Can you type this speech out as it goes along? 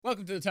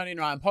Welcome to the Toni and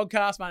Ryan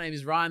podcast. My name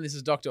is Ryan. This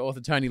is Dr. Author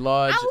Toni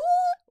Lodge. Ow.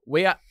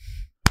 We are...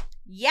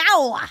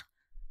 Yow!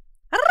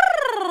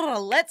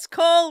 Let's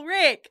call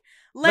Rick.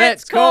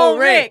 Let's call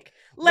Rick.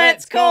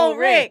 Let's call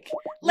Rick.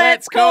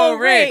 Let's call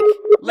Rick.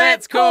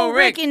 Let's call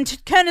Rick in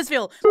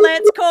Kernersville.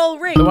 Let's call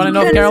Rick. The one in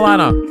North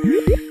Carolina. Boop,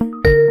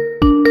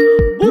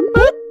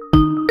 boop.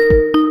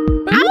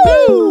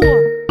 Ow!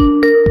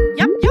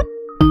 Yup.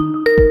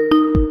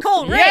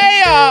 Call Rick.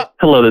 Yeah!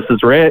 Hello, this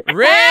is Rick.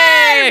 Rick!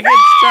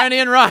 It's Toni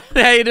and Ryan.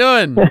 How you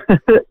doing?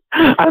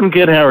 I'm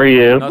good. How are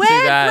you? Not We're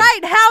too bad.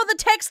 great. How are the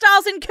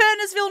textiles in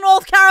Kernersville,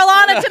 North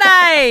Carolina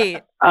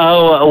today?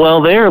 Oh,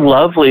 well, they're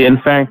lovely.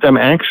 In fact, I'm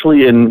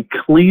actually in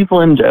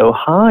Cleveland,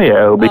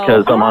 Ohio,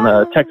 because I'm on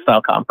a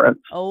textile conference.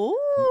 Oh.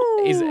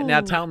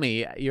 Now tell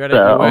me, you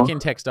So- work in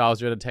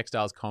textiles, you're at a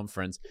textiles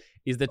conference.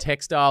 Is the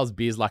textiles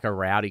biz like a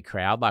rowdy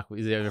crowd? Like,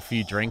 is there a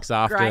few drinks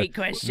after Great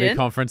the question.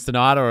 conference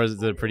tonight, or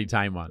is it a pretty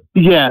tame one?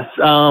 Yes.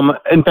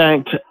 In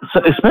fact,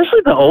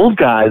 especially the old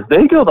guys,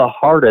 they go the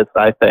hardest,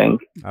 I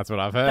think. That's what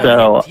I've heard.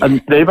 So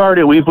they've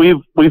already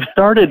we've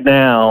started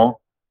now.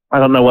 I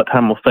don't know what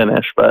time we'll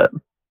finish, but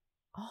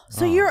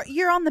So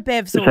you're on the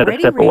bevs Just had to already,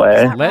 step Rick. away.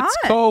 Is that Let's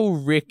right? call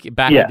Rick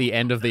back Yeah. at the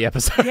end of the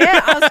episode.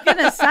 Yeah, I was going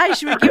to say,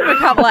 should we give him a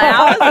couple of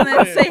hours and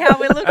then see how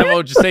we're looking? And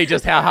we'll just see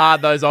just how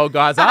hard those old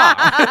guys are.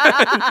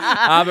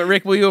 But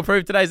Rick, will you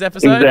approve today's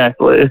episode?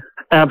 exactly,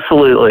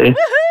 absolutely.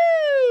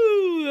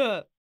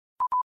 Woohoo!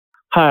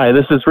 Hi,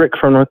 this is Rick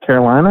from North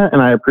Carolina,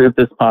 and I approve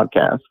this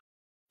podcast.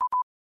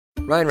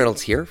 Ryan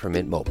Reynolds here from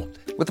Mint Mobile.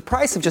 With the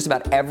price of just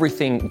about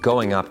everything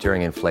going up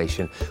during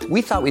inflation,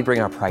 we thought we'd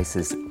bring our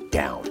prices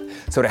down.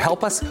 So to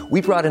help us,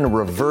 we brought in a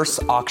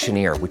reverse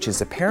auctioneer, which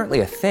is apparently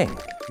a thing.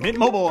 Mint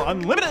Mobile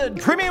Unlimited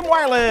Premium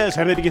Wireless.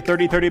 How to get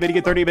 30, 30, bit to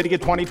get 30, bit to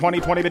get 20,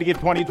 20, 20, bit to get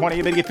 20,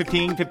 20, bit to get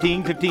 15,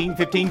 15, 15,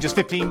 15, just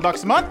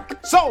 $15 a month?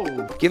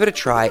 Sold! Give it a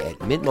try at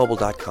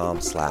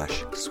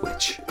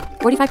mintmobile.com/switch.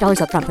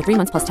 $45 up front for 3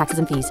 months plus taxes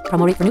and fees.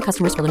 Promo rate for new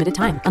customers for limited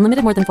time.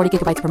 Unlimited more than 40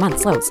 gigabytes per month.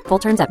 Slows full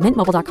terms at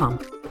mintmobile.com.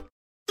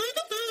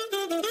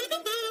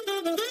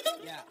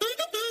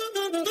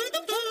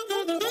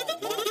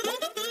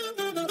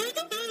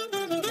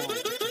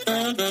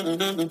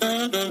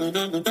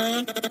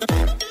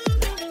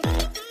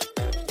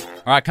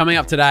 All right, coming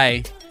up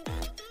today,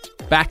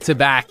 back to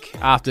back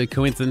after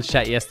coincidence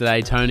chat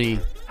yesterday, Toni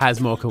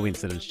has more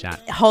coincidence chat.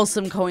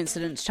 Wholesome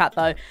coincidence chat,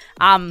 though.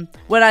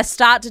 When I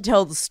start to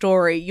tell the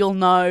story, you'll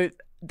know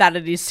that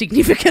it is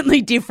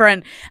significantly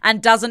different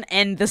and doesn't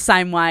end the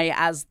same way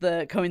as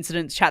the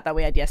coincidence chat that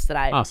we had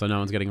yesterday. Oh, so no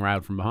one's getting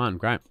railed from behind.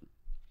 Great.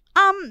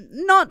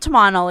 Not to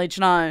my knowledge,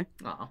 no.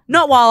 Oh.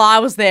 Not while I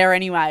was there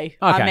anyway.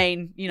 Okay. I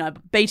mean,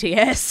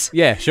 BTS.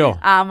 Yeah, sure.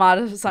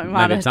 Something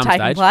might Maybe at have some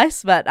taken stage.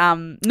 place, but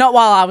not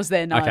while I was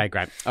there, no. Okay,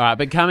 great. All right,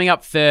 but coming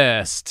up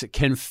first,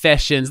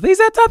 confessions. These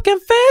are top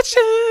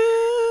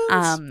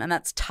confessions. And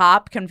that's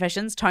TARP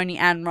Confessions, Toni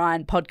and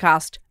Ryan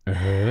podcast.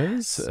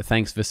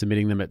 Thanks for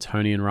submitting them at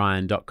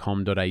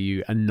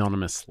tonyandryan.com.au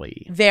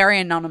anonymously. Very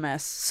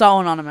anonymous. So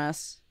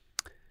anonymous.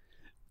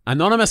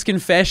 Anonymous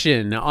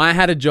confession. I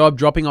had a job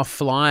dropping off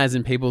flyers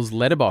in people's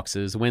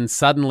letterboxes when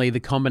suddenly the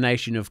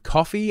combination of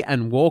coffee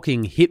and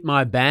walking hit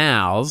my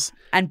bowels,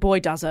 And boy,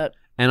 does it.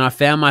 and I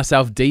found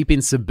myself deep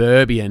in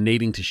suburbia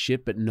needing to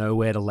ship but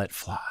nowhere to let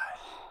fly.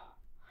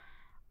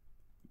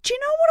 Do you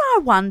know what I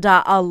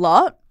wonder a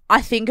lot?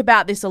 I think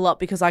about this a lot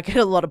because I get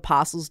a lot of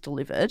parcels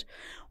delivered.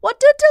 What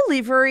do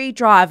delivery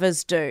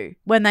drivers do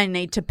when they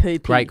need to poo-pee?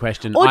 Great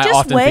question. Or I just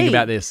often think wee?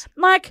 about this.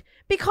 Like,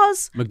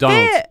 because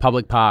McDonald's, they're-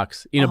 public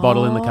parks, in a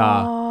bottle in the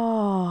car.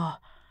 Oh,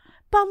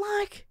 but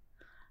like,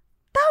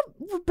 that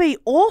would be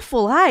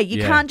awful, hey?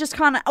 You Yeah. can't just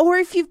kind of, or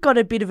if you've got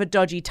a bit of a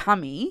dodgy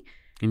tummy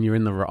And you're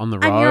on the road.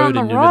 and you're on the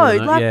in middle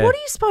road, of like, yeah. what are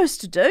you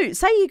supposed to do?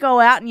 Say you go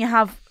out and you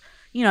have,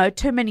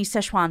 too many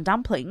Szechuan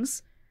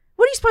dumplings.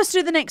 What are you supposed to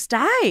do the next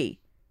day?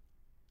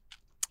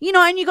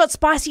 And you got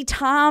spicy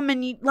tum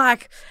and you,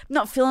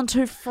 not feeling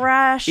too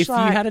fresh. If you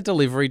had a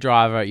delivery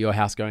driver at your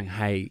house going,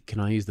 hey, can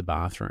I use the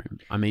bathroom?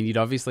 I mean, you'd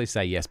obviously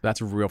say yes, but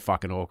that's real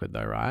fucking awkward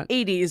though, right?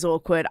 It is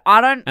awkward. I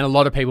don't... And a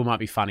lot of people might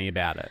be funny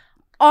about it.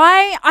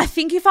 I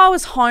think if I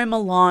was home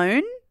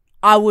alone,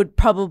 I would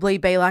probably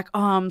be like,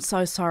 oh, I'm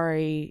so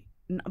sorry.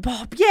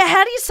 Yeah,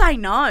 how do you say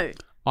no?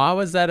 I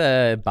was at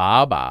a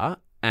barber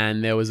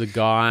and there was a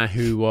guy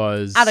who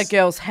was... At a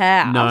girl's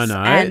house. No.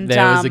 And,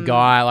 there was a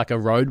guy, like a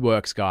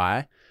roadworks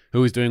guy,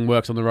 who was doing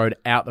works on the road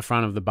out the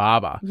front of the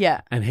barber.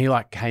 Yeah. And he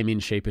came in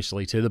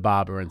sheepishly to the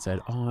barber and said,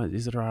 oh,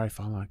 is it all right if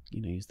I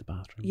use the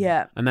bathroom?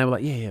 Yeah. And they were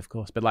like, yeah, of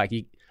course. But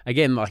you're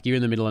in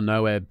the middle of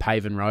nowhere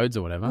paving roads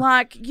or whatever.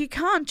 You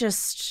can't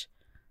just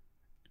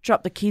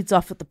drop the kids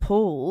off at the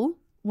pool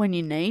when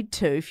you need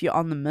to if you're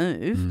on the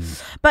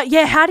move. But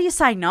yeah, how do you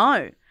say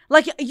no?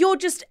 You're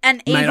just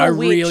an evil Mate, I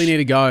witch. really need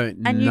to go.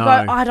 And you No. go,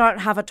 I don't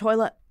have a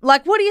toilet.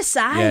 What do you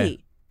say? Yeah.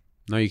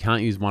 No, you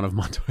can't use one of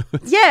my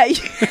toilets. Yeah.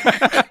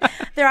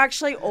 They're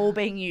actually all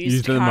being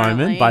used at the moment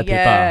currently. by Pippa.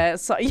 Yeah.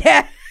 So,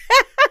 yeah.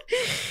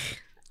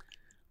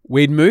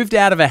 We'd moved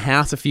out of a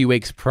house a few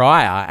weeks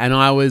prior and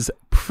I was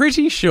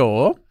pretty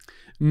sure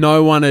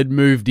no one had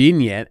moved in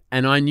yet,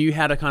 and I knew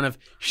how to kind of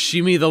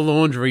shimmy the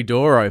laundry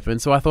door open,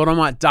 so I thought I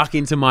might duck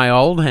into my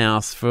old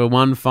house for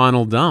one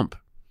final dump.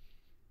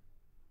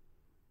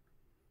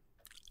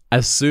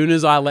 As soon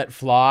as I let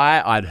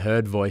fly, I'd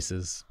heard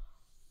voices.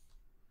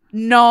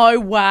 No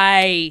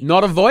way.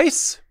 Not a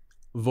voice,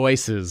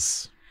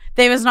 voices.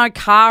 There was no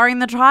car in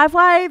the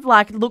driveway?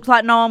 Like, it looked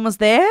like no one was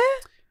there?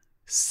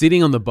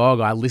 Sitting on the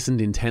bog, I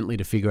listened intently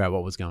to figure out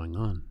what was going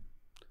on.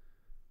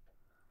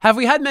 Have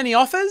we had many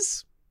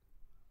offers?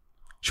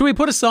 Should we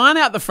put a sign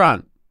out the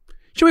front?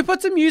 Should we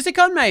put some music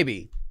on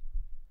maybe?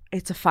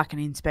 It's a fucking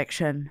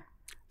inspection.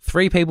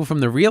 3 people from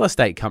the real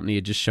estate company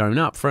had just shown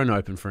up for an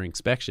open for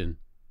inspection.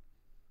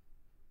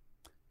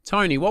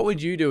 Toni, what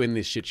would you do in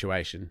this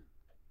situation?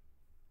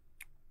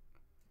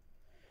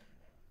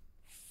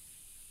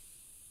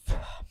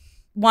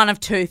 One of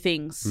two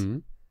things. Mm-hmm.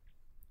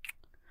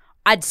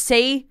 I'd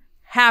see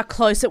how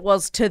close it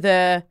was to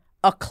the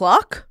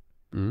o'clock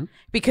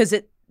because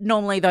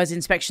normally those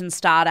inspections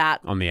start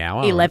at On the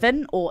hour?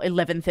 11 or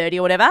 11:30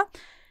 or whatever.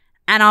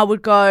 And I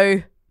would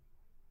go,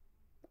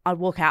 I'd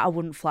walk out. I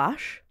wouldn't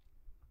flush.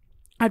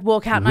 I'd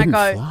walk out and I'd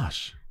go,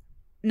 flush.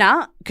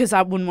 nah, because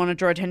I wouldn't want to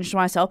draw attention to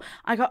myself.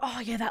 I go,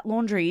 oh, yeah, that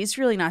laundry is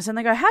really nice. And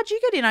they go, how'd you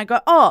get in? I go,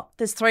 oh,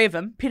 there's 3 of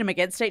them. Pit them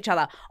against each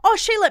other. Oh,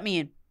 she let me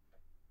in.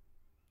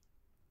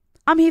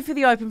 I'm here for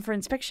the open for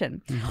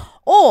inspection.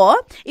 Or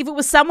if it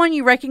was someone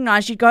you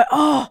recognise, you'd go,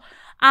 oh,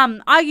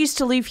 I used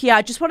to live here.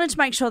 I just wanted to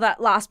make sure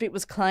that last bit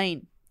was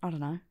clean. I don't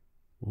know.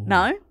 Ooh.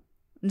 No?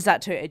 Is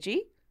that too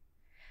edgy?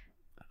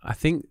 I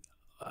think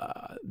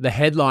the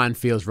headline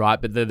feels right,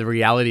 but the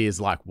reality is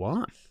like,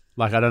 what?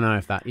 Like, I don't know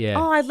if that, yeah.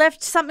 Oh, I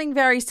left something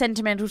very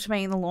sentimental to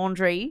me in the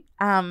laundry.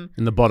 In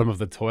the bottom of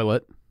the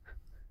toilet.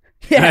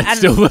 Yeah, That's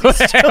still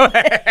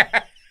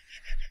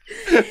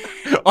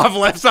I've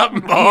left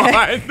something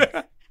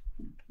behind.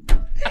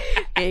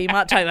 Yeah, you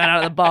might take that out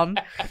of the bond.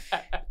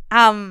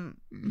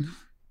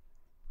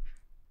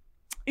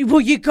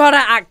 Well, you got to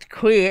act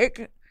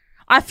quick.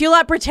 I feel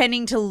like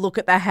pretending to look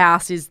at the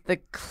house is the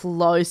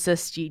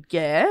closest you'd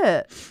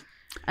get.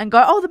 And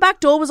go, oh, the back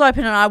door was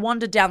open and I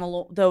wandered down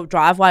the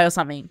driveway or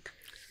something.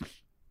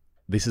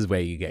 This is where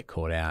you get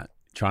caught out,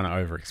 trying to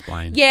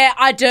over-explain. Yeah,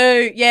 I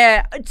do.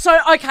 Yeah. So,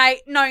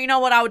 okay, no, you know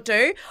what I would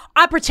do?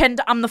 I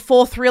pretend I'm the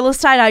 4th real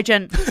estate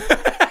agent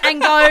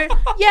and go,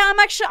 yeah,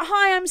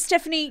 hi, I'm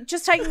Stephanie,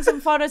 just taking some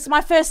photos.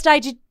 My first day.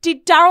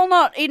 Did Daryl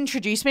not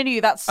introduce me to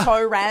you? That's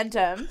so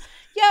random.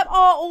 Yep.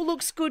 Oh, all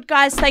looks good,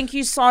 guys. Thank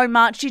you so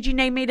much. Did you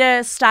need me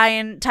to stay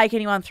and take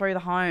anyone through the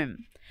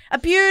home? A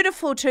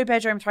beautiful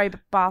 2-bedroom,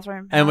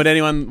 3-bathroom. And would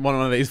anyone want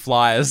one of these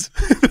flyers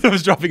that I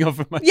was dropping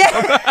off of my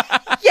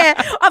Yeah.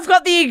 Yeah. I've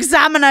got the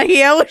Examiner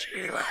here. Would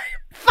you like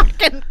a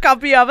fucking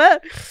copy of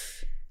it?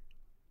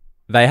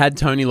 They had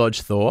Toni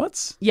Lodge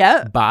thoughts.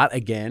 Yeah. But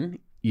again,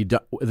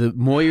 the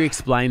more you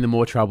explain, the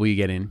more trouble you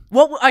get in.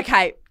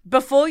 Okay.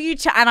 Before you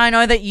and I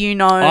know that you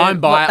know. Now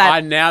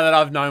that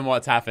I've known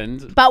what's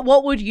happened. But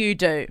what would you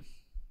do?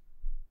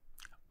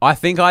 I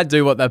think I'd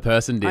do what that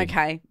person did.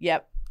 Okay.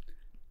 Yep.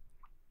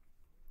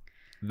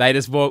 They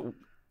just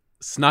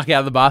snuck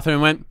out of the bathroom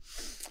and went,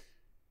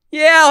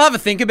 yeah, I'll have a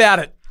think about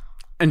it.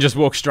 And just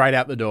walked straight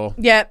out the door.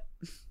 Yep.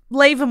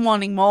 Leave them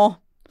wanting more.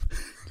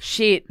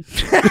 Shit.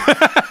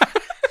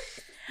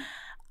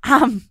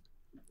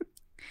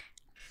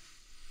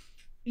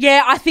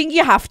 Yeah, I think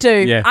you have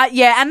to. Yeah.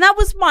 Yeah, and that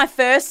was my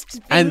first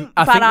thing. And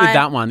I think with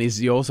that one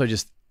is you also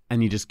just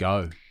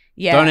go.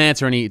 Yeah. Don't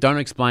answer don't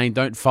explain,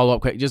 don't follow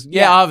up quick. Just,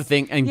 I'll have a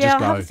think and just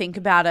go. I'll have a think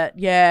about it.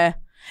 Yeah.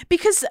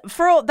 Because they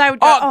would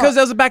go, because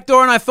there was a back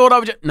door and I thought I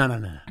would just, no.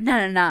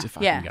 No. Just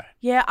fucking go.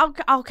 Yeah,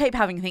 I'll keep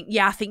having a think.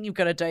 Yeah, I think you've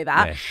got to do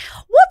that. Yeah.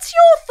 What's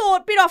your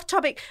thought, bit off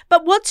topic,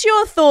 but what's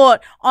your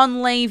thought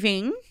on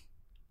leaving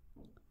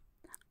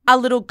a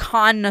little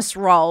kindness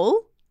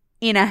roll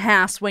in a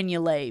house when you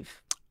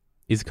leave?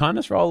 Is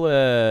kindness roll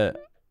a...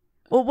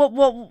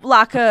 What,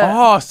 like a...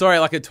 Oh, sorry,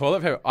 like a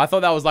toilet paper. I thought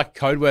that was like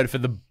code word for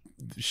the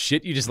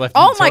shit you just left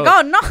in Oh the my toilet.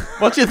 God, no.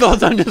 What's your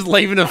thoughts on just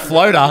leaving a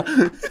floater?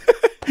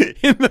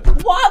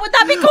 Why would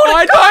that be called a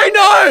I don't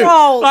know.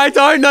 roll? I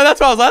don't know. That's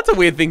why I was like, that's a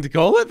weird thing to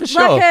call it for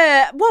sure. Like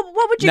a...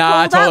 What would you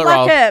call that? toilet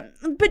roll.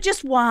 Like but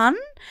just one?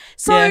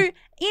 So... Yeah.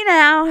 In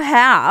our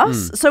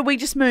house, so we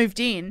just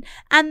moved in,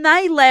 and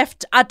they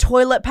left a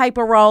toilet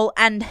paper roll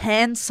and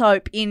hand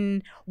soap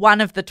in one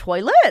of the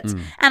toilets.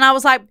 And I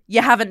was like,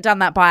 you haven't done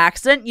that by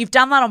accident. You've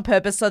done that on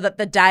purpose so that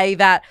the day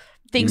that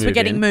things were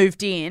getting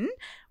moved in,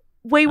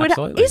 we would...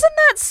 Absolutely. Isn't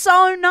that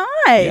so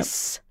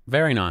nice? Yep.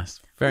 Very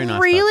nice. Very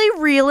nice.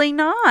 Really, really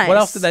nice. What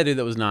else did they do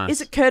that was nice?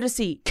 Is it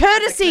courtesy?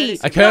 Courtesy.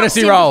 A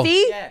courtesy not roll.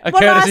 sympathy. A What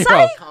did I courtesy say?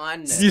 roll.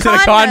 Kindness. You said a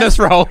kindness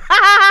roll.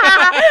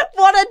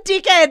 What a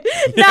dickhead.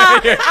 Nah,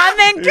 I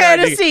meant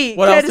courtesy.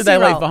 What else did they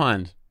Courtesy leave roll.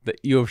 behind that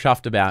you were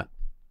chuffed about?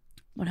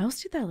 What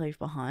else did they leave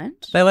behind?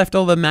 They left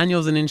all the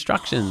manuals and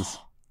instructions.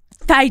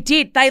 They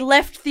did. They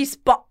left this,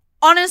 but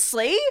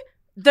honestly,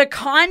 the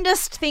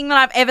kindest thing that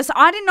I've ever seen.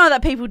 I didn't know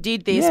that people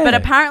did this, Yeah. but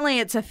apparently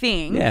it's a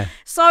thing. Yeah.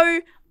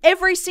 So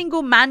every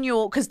single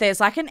manual, because there's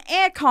like an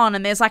aircon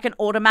and there's like an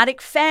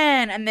automatic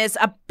fan and there's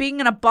a bing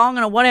and a bong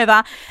and a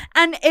whatever,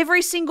 and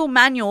every single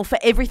manual for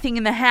everything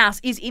in the house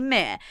is in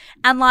there.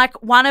 And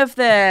like one of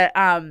the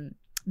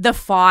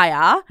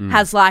fire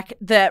has like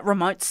the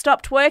remote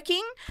stopped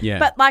working. Yeah.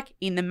 But like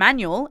in the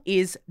manual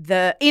in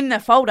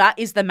the folder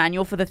is the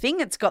manual for the thing.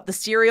 It's got the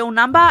serial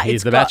number.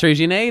 Here's the batteries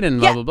you need and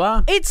blah, blah,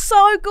 blah. It's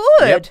so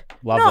good. Yep,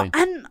 lovely.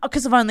 No, and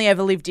because I've only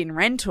ever lived in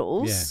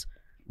rentals. Yeah.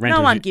 No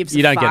Rentals, one gives a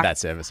You don't fuck. get that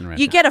service in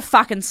rentals. You get a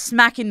fucking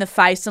smack in the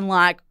face and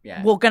like,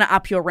 we're going to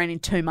up your rent in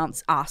 2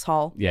 months,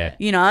 asshole. Yeah.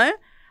 You know?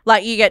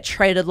 Like you get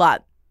treated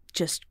like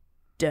just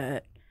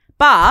dirt.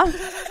 But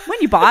when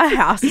you buy a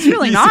house, it's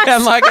really You nice.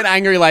 sound like an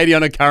angry lady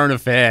on a current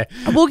affair.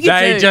 Well, you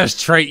They do. just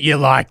treat you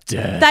like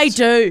dirt. They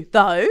do,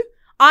 though.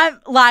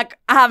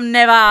 I've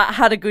never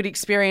had a good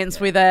experience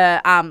with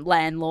a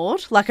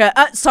landlord. Like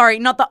sorry,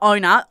 not the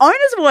owner. Owners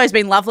have always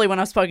been lovely when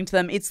I've spoken to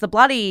them. It's the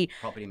bloody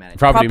Property manager.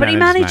 property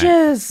managers, mate.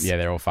 managers. Yeah,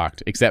 they're all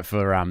fucked. Except for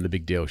the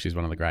big deal. She's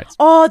one of the greats.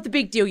 Oh, the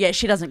big deal. Yeah,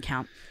 she doesn't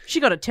count. She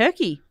got a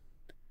turkey,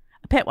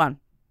 a pet one.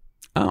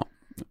 Oh.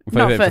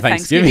 Not for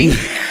Thanksgiving.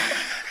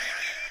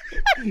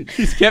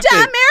 She's kept Do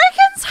it.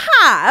 Americans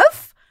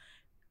have?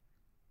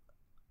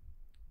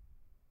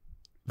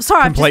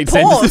 Sorry, Complete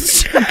I've just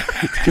paused.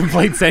 sentences.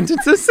 Complete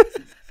sentences.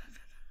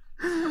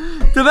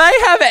 Do they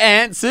have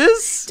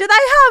answers? Do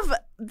they have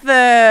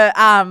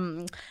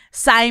the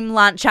same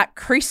lunch at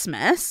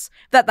Christmas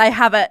that they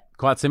have at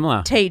Quite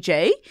similar.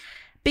 TG?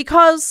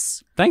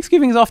 Because,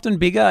 Thanksgiving is often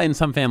bigger in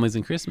some families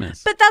than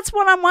Christmas. but that's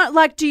what I'm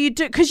like. Do you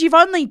do? Because you've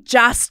only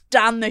just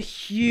done the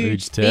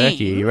huge turkey.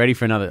 thing. You ready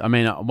for another? I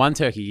mean, one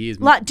turkey a year is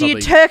Like, do you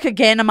probably- turk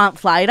again a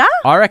month later?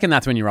 I reckon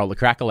that's when you roll the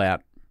crackle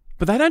out.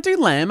 But they don't do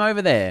lamb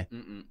over there.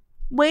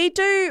 We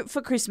do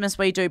for Christmas.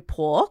 We do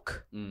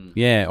pork,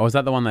 Yeah, or is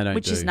that the one they don't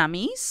which do? is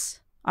nummies.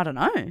 I don't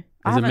know. I Is it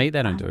haven't- meat they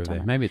I don't do haven't over there?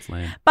 done it. Maybe it's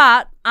lamb.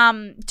 But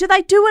do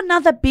they do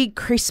another big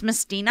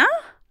Christmas dinner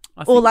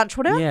I or think- lunch,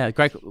 whatever? Yeah,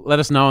 great. Let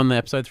us know on the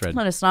episode thread.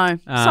 Let us know.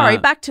 Sorry,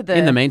 back to the.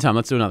 In the meantime,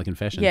 let's do another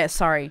confession. Yeah,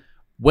 sorry.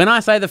 When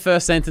I say the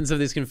first sentence of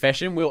this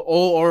confession, we'll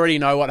all already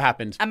know what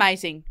happened.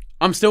 Amazing.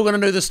 I'm still going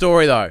to do the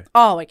story, though.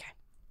 Oh, okay.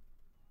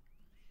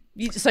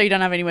 So you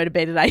don't have anywhere to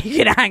be today.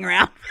 You can hang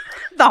around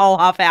the whole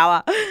half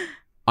hour.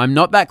 I'm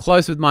not that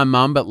close with my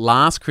mum, but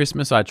last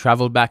Christmas I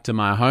travelled back to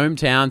my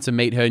hometown to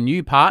meet her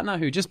new partner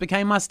who just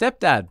became my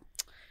stepdad.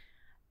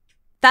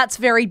 That's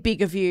very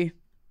big of you.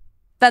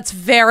 That's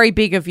very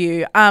big of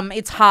you.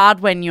 It's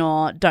hard when you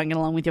don't get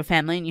along with your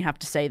family and you have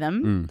to see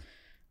them. I'm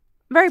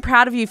very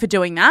proud of you for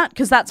doing that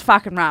because that's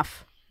fucking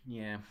rough.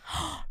 Yeah.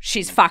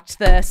 She's fucked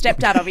the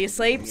stepdad,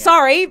 obviously.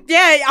 Sorry.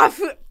 Yeah,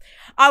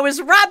 I was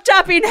wrapped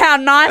up in how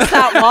nice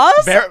that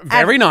was.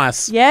 Very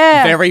nice.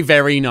 Yeah. Very,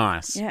 very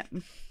nice. Yeah.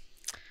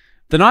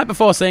 The night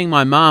before seeing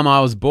my mum,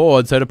 I was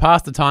bored, so to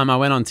pass the time I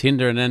went on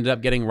Tinder and ended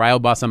up getting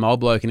railed by some old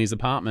bloke in his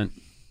apartment.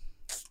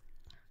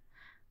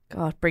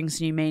 God, brings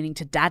new meaning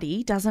to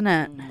daddy, doesn't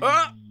it?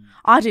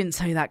 I didn't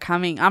see that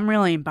coming. I'm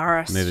really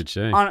embarrassed. Neither did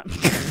she.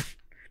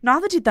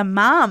 Neither did the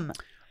mum.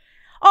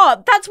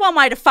 Oh, that's one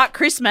way to fuck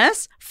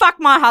Christmas. Fuck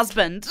my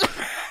husband.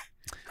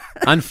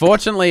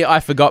 Unfortunately, I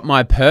forgot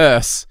my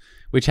purse,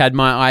 which had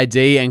my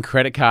ID and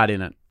credit card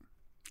in it,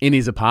 in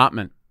his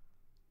apartment.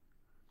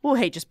 Well,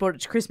 he just brought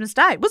it to Christmas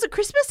Day. Was it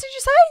Christmas, did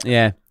you say?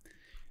 Yeah.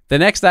 The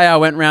next day I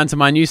went round to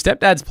my new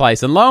stepdad's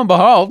place and lo and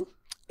behold,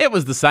 it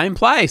was the same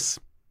place.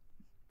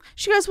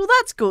 She goes, well,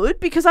 that's good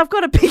because I've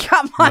got to pick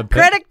up my My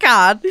credit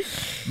card.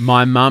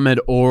 My mum had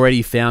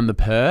already found the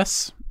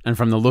purse and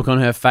from the look on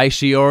her face,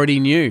 she already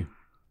knew.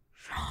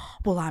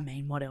 Well, I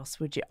mean, what else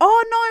would you?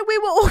 Oh, no, we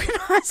were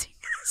organising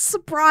a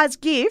surprise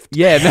gift.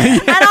 Yeah.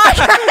 And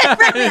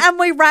I came and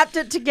we wrapped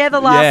it together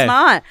last Yeah.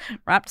 night.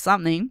 Wrapped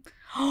something.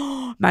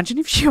 Imagine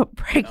if she got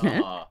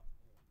pregnant.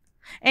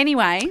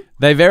 Anyway.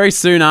 They very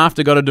soon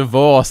after got a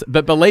divorce,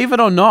 but believe it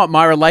or not,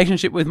 my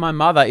relationship with my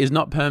mother is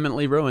not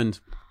permanently ruined.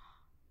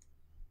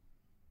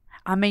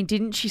 I mean,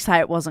 didn't she say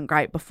it wasn't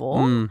great before?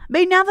 I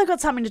mean, now they've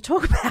got something to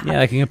talk about. Yeah,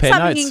 they can compare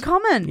something notes. in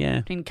common.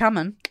 Yeah. In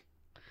common.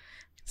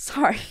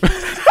 Sorry.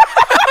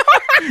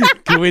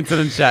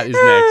 Coincidence chat is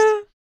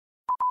next.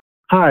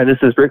 Hi, this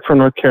is Rick from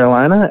North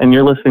Carolina, and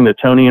you're listening to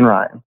Toni and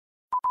Ryan.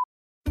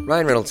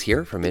 Ryan Reynolds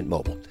here from Mint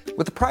Mobile.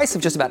 With the price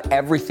of just about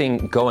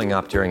everything going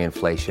up during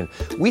inflation,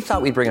 we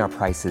thought we'd bring our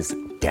prices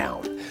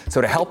down.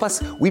 So to help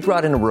us, we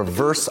brought in a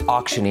reverse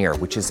auctioneer,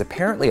 which is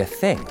apparently a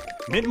thing.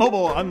 Mint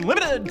Mobile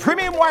Unlimited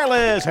Premium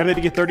Wireless. How to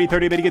get 30,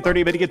 30, bit to get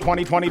 30, bit to get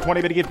 20, 20,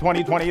 20, bit to get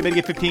 20, 20, bit to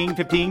get 15,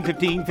 15,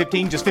 15,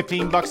 15, just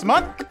 $15 a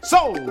month?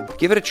 Sold!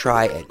 Give it a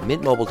try at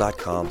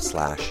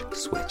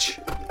mintmobile.com/switch.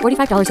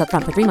 $45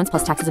 upfront for 3 months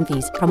plus taxes and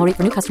fees. Promo rate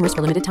for new customers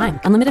for limited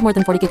time. Unlimited more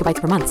than 40 gigabytes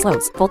per month.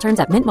 Slows full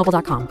terms at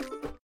mintmobile.com.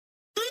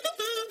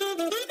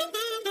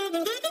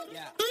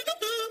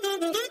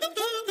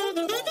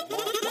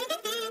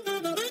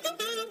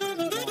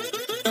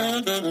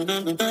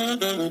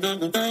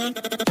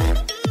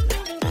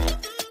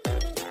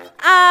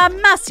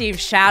 Massive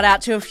shout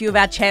out to a few of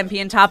our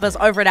champion tappers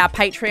over at our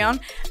Patreon.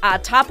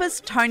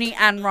 Tappers, Toni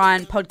and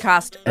Ryan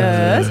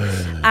podcasters.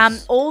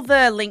 All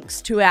the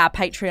links to our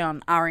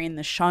Patreon are in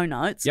the show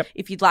notes. Yep.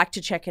 If you'd like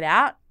to check it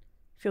out,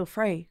 feel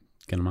free.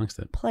 Get amongst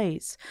it.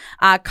 Please.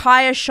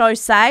 Kaya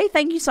Shosei.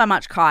 Thank you so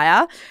much,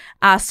 Kaya.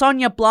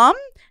 Sonia Blum.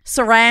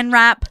 Saran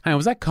Wrap. Hang on,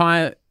 was that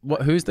Kaya?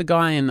 Who's the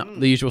guy in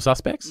The Usual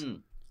Suspects?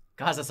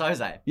 Kaiser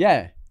Soze.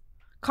 Yeah.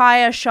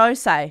 Kaya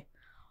Shosei.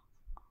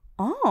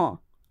 Oh,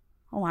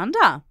 I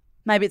wonder.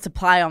 Maybe it's a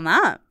play on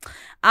that.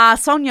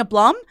 Sonia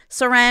Blum,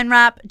 Saran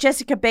Wrap,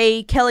 Jessica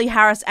B, Kelly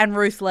Harris, and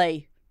Ruth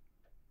Lee.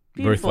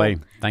 Beautiful. Ruth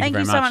Lee, thank you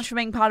very so much for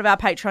being part of our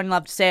Patreon.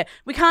 Love to see it.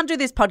 We can't do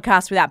this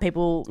podcast without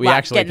people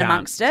getting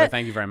amongst it. So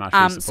thank you very much for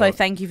your support. So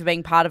thank you for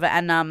being part of it.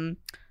 And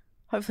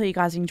hopefully you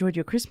guys enjoyed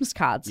your Christmas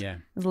cards. Yeah.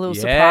 There's a little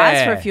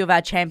surprise for a few of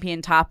our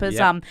champion tarpers.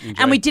 Yep,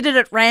 and we did it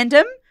at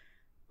random.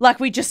 Like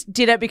we just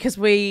did it because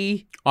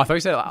we... I thought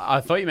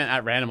you meant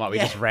at random, like we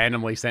just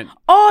randomly sent...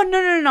 Oh,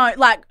 no.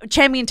 Like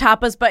champion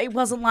tarpers, but it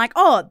wasn't like,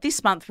 oh,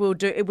 this month we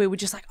were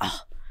just like, oh,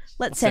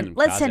 let's send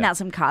out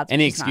some cards.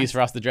 Any excuse for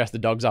us to dress the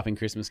dogs up in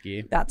Christmas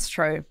gear. That's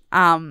true.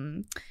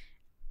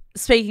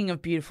 Speaking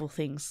of beautiful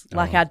things,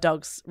 like our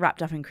dogs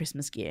wrapped up in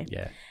Christmas gear.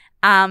 Yeah.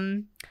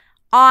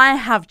 I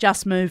have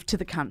just moved to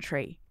the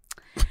country.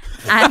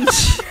 And...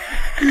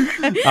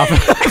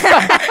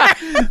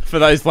 For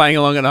those playing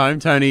along at home,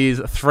 Toni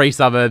is 3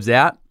 suburbs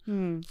out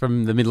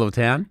from the middle of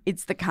town.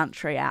 It's the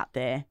country out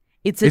there.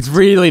 It's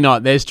really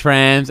not. There's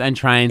trams and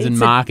trains and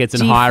markets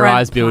and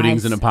high-rise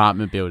buildings and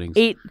apartment buildings.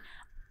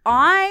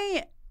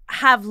 I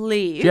have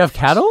lived... Do you have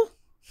cattle?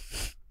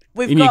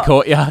 Your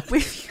courtyard?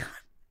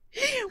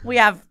 We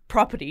have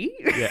property.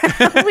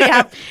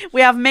 Yeah.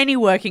 we have many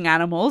working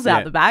animals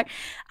out the back.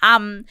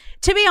 To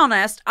be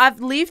honest,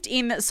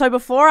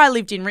 before I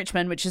lived in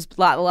Richmond, which is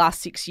like the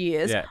last 6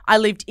 years, I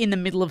lived in the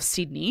middle of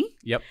Sydney.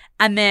 Yep.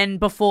 And then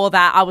before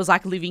that, I was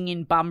like living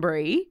in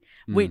Bunbury,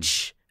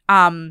 which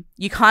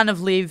you kind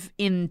of live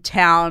in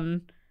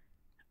town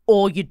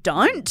or you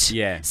don't.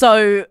 Yeah.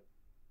 So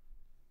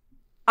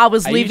I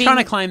was living... Are you trying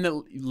to claim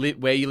that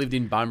where you lived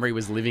in Bunbury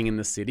was living in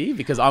the city?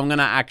 Because I'm going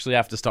to actually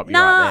have to stop you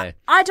right there.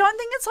 I don't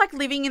think it's like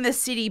living in the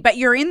city, but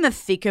you're in the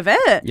thick of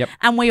it. Yep.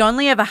 And we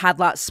only ever had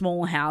like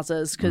small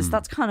houses because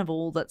that's kind of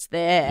all that's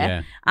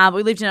there. Yeah.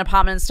 We lived in an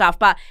apartment and stuff,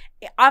 but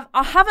I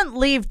haven't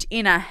lived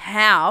in a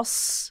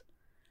house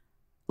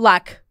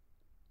like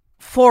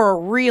for a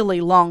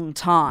really long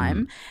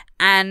time.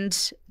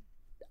 And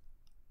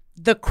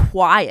the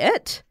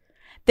quiet,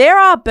 there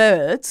are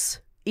birds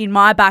in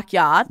my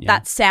backyard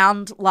that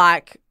sound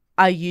like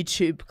a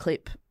YouTube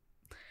clip.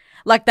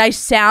 Like they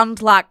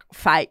sound like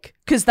fake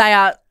because they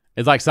are...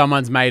 It's like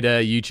someone's made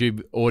a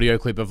YouTube audio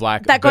clip of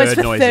like that bird goes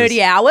for noises.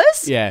 30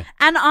 hours. Yeah.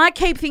 And I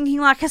keep thinking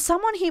like, has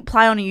someone hit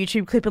play on a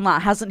YouTube clip and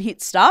like hasn't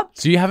hit stop?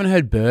 So you haven't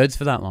heard birds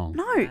for that long?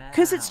 No,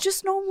 because it's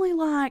just normally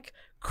like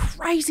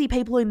crazy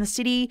people in the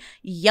city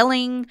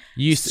yelling,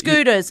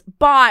 scooters,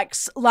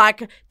 bikes,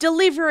 like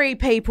delivery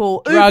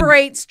people, Uber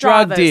Eats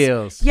drivers. Drug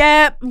deals.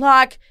 Yeah,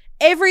 like...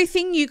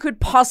 Everything you could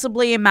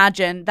possibly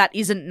imagine that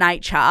isn't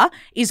nature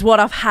is what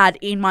I've had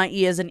in my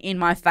ears and in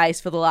my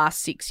face for the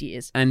last 6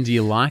 years. And do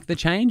you like the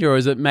change, or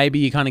is it maybe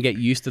you kind of get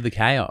used to the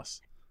chaos?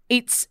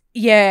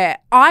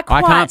 I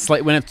can't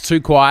sleep. When it's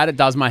too quiet, it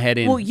does my head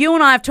in. Well, you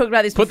and I have talked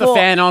about this before. Put the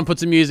fan on, put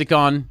some music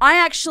on. I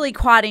actually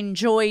quite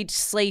enjoyed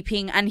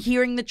sleeping and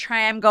hearing the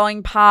tram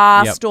going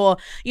past or,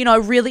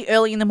 really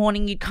early in the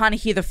morning, you'd kind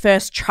of hear the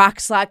first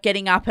trucks like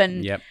getting up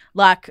and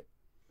like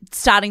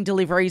starting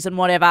deliveries and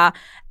whatever.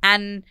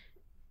 And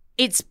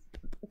it's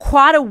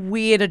quite a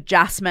weird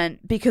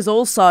adjustment because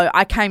also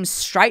I came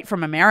straight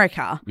from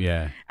America.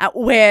 Yeah.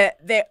 Where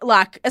they're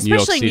like,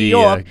 especially New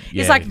York,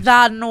 is like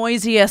the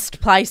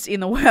noisiest place in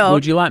the world.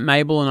 Would you like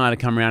Mabel and I to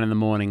come around in the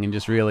morning and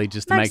just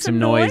make some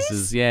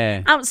noises?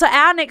 Yeah. So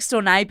our next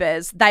door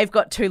neighbours, they've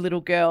got 2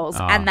 little girls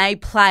and they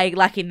play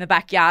like in the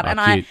backyard. And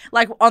cute. I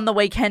like on the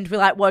weekend we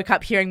like woke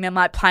up hearing them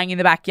like playing in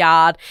the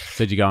backyard.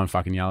 So did you go and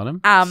fucking yell at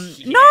them?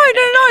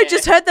 No.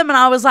 Just heard them and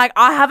I was like,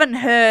 I haven't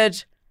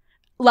heard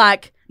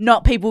like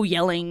not people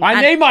yelling.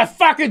 I need my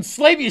fucking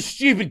sleep, you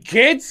stupid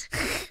kids.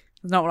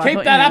 Not what Keep I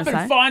thought that you were up gonna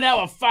and say. find out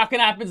what fucking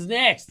happens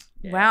next.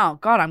 Yeah. Wow,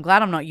 God, I'm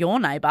glad I'm not your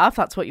neighbour, if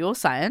that's what you're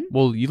saying.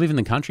 Well, you live in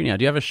the country now.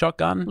 Do you have a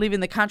shotgun? Live in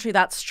the country,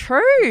 that's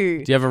true.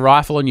 Do you have a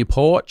rifle on your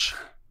porch?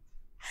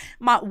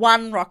 My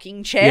one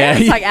rocking chair,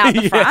 it's like out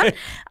the front.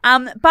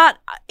 But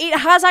it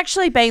has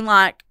actually been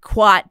like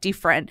quite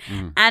different.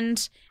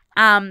 And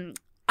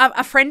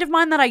a friend of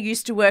mine that I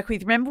used to work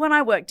with, remember when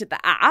I worked at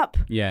the app?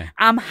 Yeah.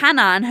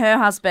 Hannah and her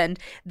husband,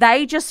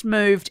 they just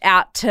moved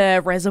out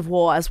to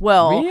Reservoir as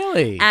well.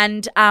 Really?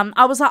 And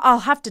I was like,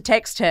 I'll have to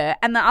text her.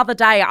 And the other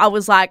day I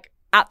was like,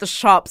 at the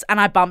shops and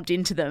I bumped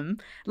into them.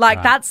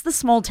 Like, that's the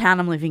small town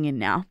I'm living in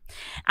now.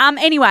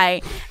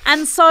 Anyway,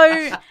 and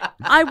so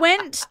I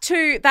went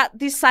to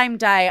this same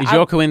day. Is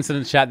your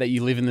coincidence chat that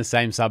you live in the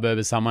same suburb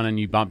as someone and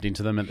you bumped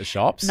into them at the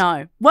shops?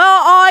 No.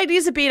 Well, it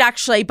is a bit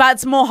actually, but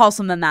it's more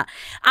wholesome than that.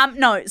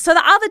 No. So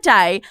the other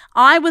day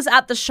I was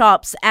at the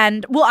shops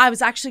and, I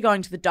was actually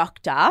going to the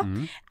doctor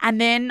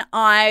and then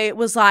I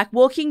was like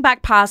walking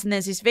back past and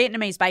there's this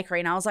Vietnamese bakery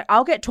and I was like,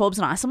 I'll get Torbs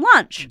and I some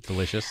lunch.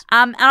 Delicious.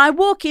 And I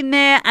walk in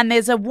there and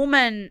there's a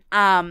woman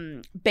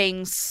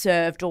being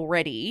served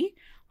already.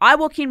 I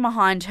walk in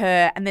behind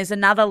her and there's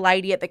another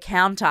lady at the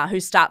counter who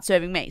starts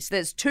serving me. So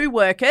there's 2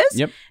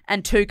 workers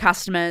and 2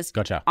 customers.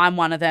 Gotcha. I'm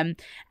one of them.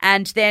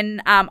 And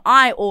then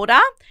I order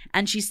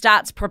and she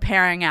starts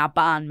preparing our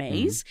banh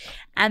mi's.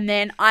 And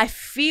then I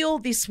feel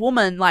this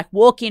woman like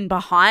walk in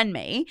behind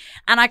me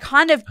and I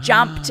kind of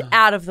jumped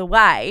out of the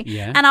way.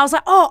 Yeah. And I was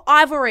like, oh,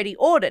 I've already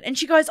ordered. And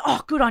she goes,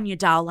 oh, good on you,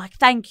 doll. Like,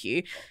 thank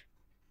you.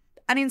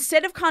 And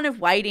instead of kind of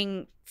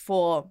waiting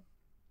for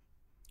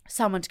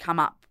someone to come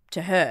up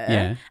to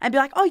her and be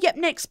like, oh, yep,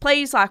 next,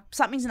 please, like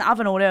something's in the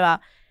oven or whatever,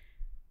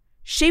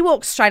 she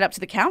walks straight up to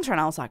the counter and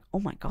I was like, oh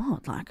my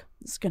God, like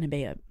this is going to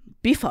be a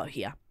biffo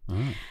here.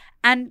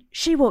 And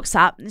she walks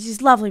up, this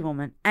is lovely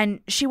woman,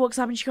 and she walks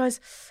up and she goes,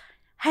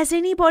 has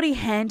anybody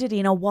handed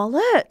in a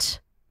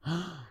wallet?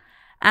 And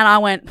I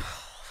went,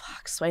 oh,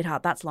 fuck,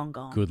 sweetheart, that's long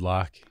gone. Good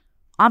luck.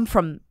 I'm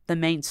from the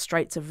mean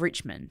streets of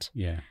Richmond.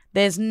 Yeah.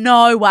 There's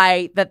no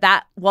way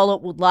that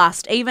wallet would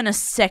last even a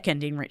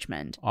second in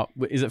Richmond.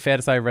 Is it fair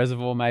to say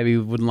Reservoir maybe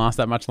wouldn't last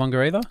that much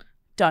longer either?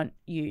 Don't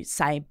you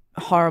say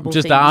horrible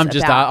things I'm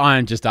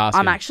about... just asking.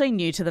 I'm actually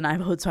new to the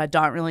neighbourhood, so I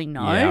don't really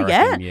know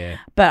yet.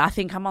 But I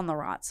think I'm on the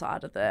right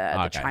side of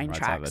the train right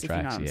tracks, if you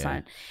know what I'm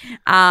yeah.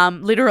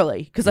 saying.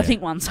 Literally, because I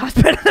think one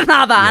side's better than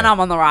another, and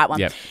I'm on the right one.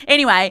 Yep.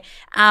 Anyway,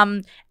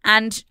 and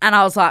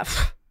I was like,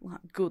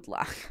 good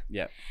luck.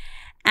 Yep.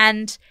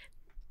 And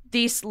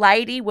this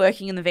lady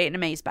working in the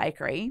Vietnamese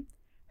bakery,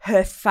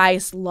 her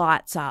face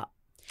lights up.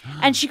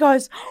 And she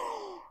goes,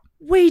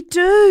 we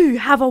do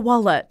have a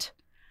wallet.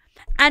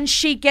 And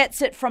she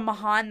gets it from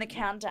behind the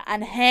counter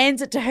and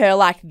hands it to her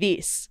like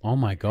this. Oh,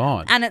 my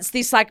God. And it's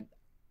this like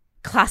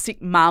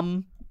classic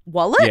mum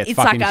wallet. Yeah, it's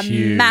like a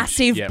huge.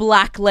 massive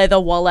black leather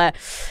wallet.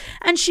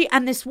 And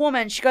this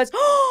woman, she goes,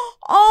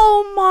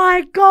 oh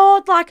my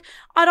God, like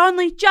I'd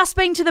only just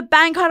been to the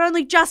bank. I'd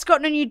only just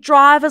gotten a new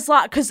driver's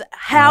license. Because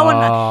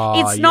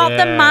it's not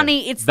the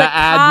money, it's the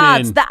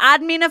cards. Admin. The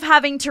admin of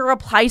having to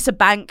replace a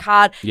bank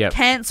card,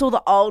 cancel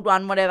the old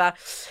one, whatever.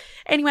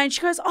 Anyway, and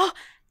she goes,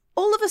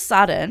 all of a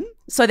sudden,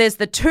 so there's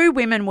the 2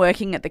 women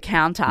working at the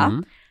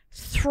counter,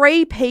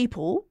 3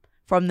 people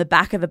from the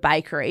back of the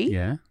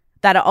bakery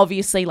that are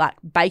obviously like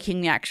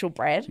baking the actual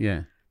bread.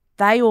 Yeah.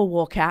 They all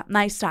walk out and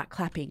they start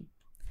clapping.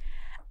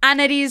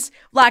 And it is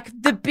like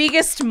the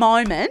biggest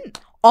moment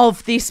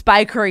of this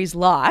bakery's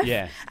life.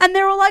 Yeah. And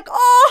they're all like,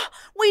 oh,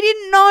 we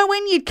didn't know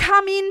when you'd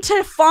come in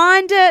to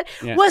find it.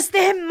 Yeah. Was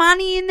there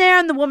money in there?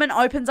 And the woman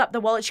opens up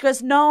the wallet. She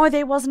goes, no,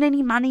 there wasn't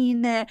any money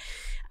in there.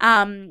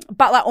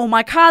 But like all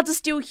my cards are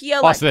still here.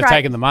 Oh, so they're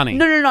taking the money.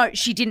 No.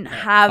 She didn't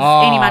have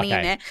any money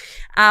in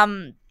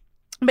there.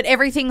 But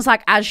everything's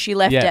like as she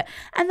left it.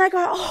 And they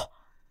go, oh,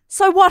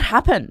 so what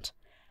happened?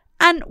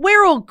 And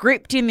we're all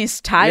gripped in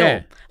this tale.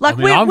 Yeah. Like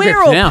we're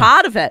all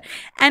part of it.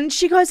 And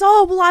she goes,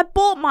 oh, well, I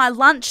bought my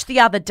lunch the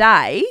other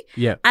day.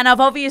 Yeah. And I've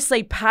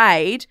obviously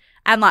paid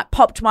and like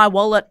popped my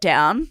wallet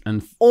down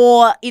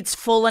or it's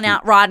fallen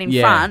out right in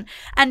front.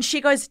 And she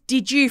goes,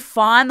 did you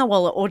find the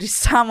wallet or did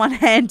someone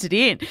hand it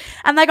in?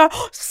 And they go,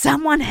 oh,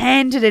 someone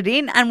handed it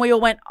in. And we all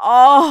went,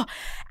 oh.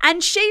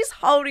 And she's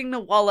holding the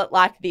wallet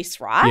like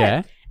this, right?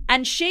 Yeah.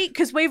 And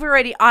because I've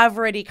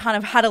already kind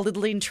of had a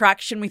little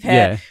interaction with her.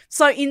 Yeah.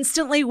 So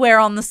instantly we're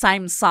on the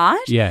same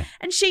side. Yeah.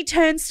 And she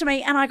turns to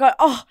me and I go,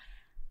 oh,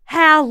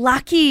 how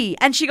lucky.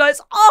 And she goes,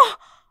 oh,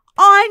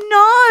 I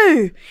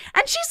know.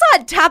 And she's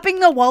like tapping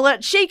the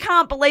wallet. She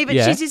can't believe it.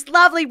 Yeah. She's this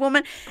lovely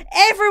woman.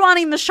 Everyone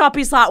in the shop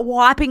is like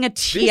wiping a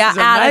tear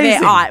out of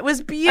their eye. It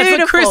was beautiful.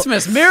 It's a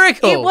Christmas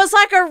miracle. It was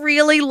like a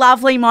really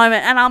lovely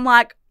moment. And I'm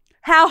like,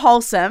 how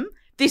wholesome.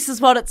 This is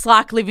what it's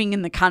like living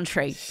in the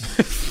country.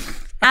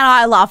 And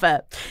I love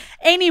it.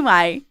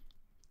 Anyway.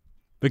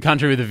 The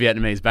country with the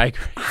Vietnamese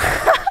bakery.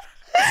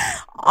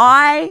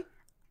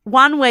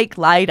 1 week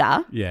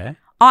later,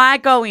 I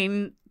go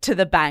in to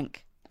the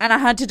bank and I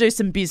had to do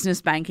some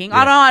business banking.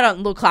 Yeah. I don't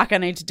look like I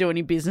need to do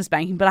any business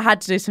banking, but I had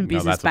to do some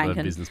business banking. That's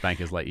what the business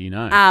bankers let you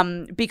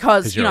know.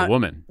 Because you're a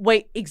woman.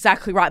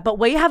 Exactly right. But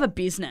we have a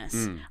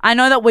business. I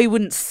know that we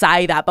wouldn't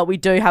say that, but we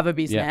do have a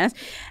business.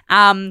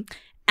 Yeah.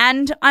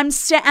 And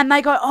and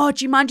they go, oh,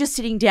 do you mind just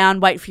sitting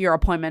down, wait for your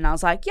appointment? And I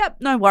was like, yep,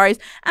 no worries.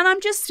 And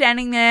I'm just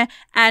standing there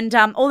and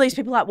all these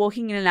people like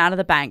walking in and out of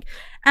the bank.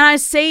 And I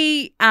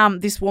see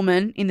this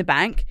woman in the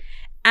bank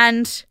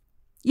and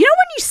you know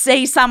when you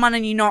see someone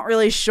and you're not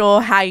really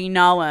sure how you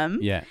know them?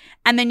 Yeah.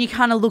 And then you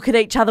kind of look at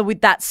each other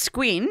with that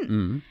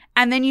squint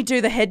and then you do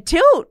the head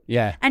tilt.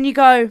 Yeah. And you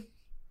go,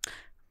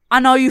 I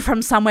know you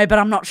from somewhere, but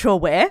I'm not sure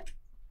where.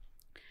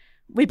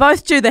 We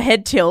both do the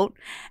head tilt.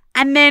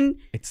 And then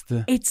It's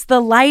the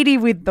lady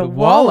with the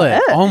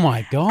wallet. Oh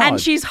my God. And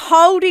she's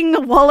holding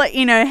the wallet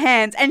in her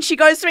hands and she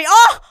goes to me,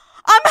 "Oh,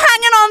 I'm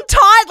hanging on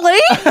tightly."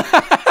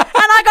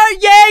 And I go,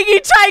 "Yeah,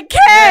 you take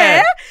care."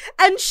 Yeah.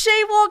 And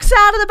she walks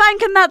out of the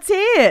bank and that's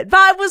it.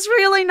 But it was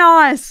really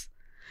nice.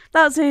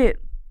 That's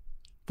it.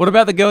 What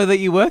about the girl that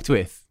you worked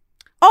with?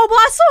 Oh, well,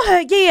 I saw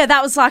her. Yeah,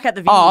 that was like at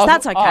the Vinnies.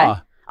 That's okay.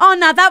 Oh,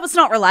 no, that was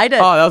not related.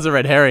 Oh, that was a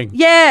red herring.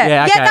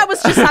 Yeah. okay. That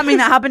was just something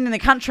that happened in the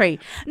country.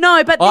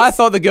 No, but I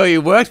thought the girl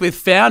you worked with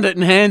found it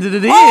and handed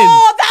it in.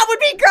 Oh, that would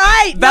be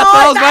great. That's what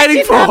I was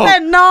waiting for.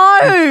 Happen.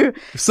 No.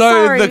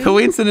 So Sorry. the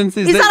coincidence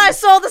is that I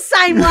saw the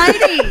same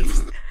lady.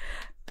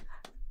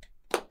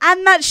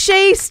 And that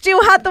she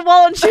still had the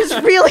wallet and she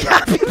was really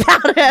happy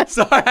about it.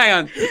 So hang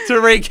on. To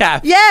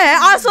recap. Yeah,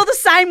 I saw the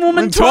same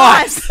woman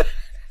twice.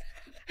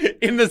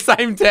 In the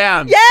same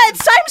town. Yeah,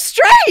 it's same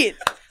street.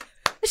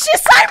 It's the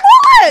same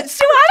wallet.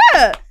 Still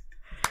had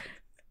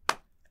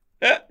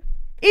it.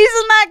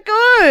 Isn't that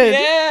good?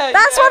 Yeah.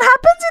 That's what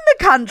happens in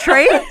the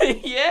country.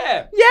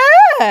 Yeah.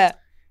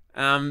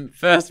 Yeah.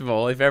 First of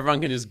all, if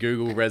everyone can just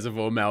Google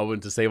Reservoir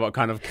Melbourne to see what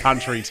kind of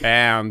country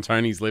town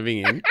Tony's living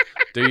in,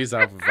 do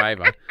yourself a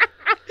favour.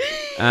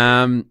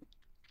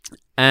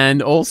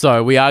 And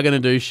also, we are going to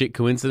do shit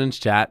coincidence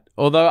chat.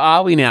 Although,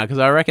 are we now? Because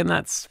I reckon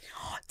that's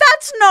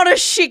not a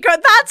shit.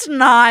 That's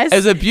nice.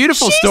 There's a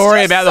beautiful She's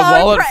story just about the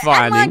so wallet and,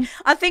 finding.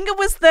 I think it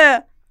was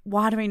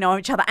why do we know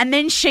each other? And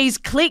then she's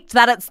clicked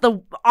that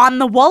I'm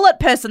the wallet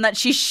person that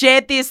she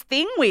shared this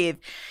thing with.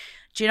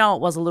 Do you know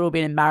it was a little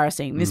bit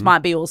embarrassing? This might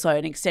be also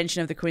an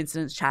extension of the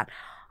coincidence chat.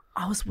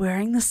 I was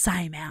wearing the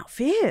same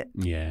outfit.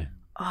 Yeah.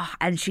 Oh,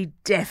 and she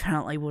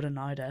definitely would have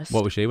noticed.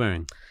 What was she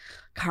wearing?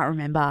 Can't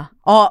remember.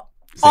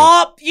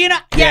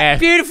 Yeah,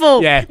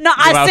 beautiful. Yeah. No,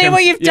 I see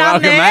what you've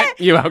done there. Mate.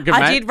 You're welcome, I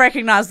mate. did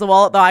recognise the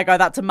wallet though. I go,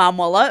 that's a mum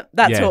wallet.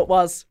 That's who it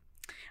was.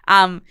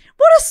 What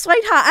a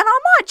sweetheart. And I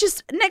might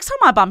just, next time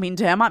I bump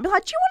into her, I might be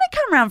like, do you want to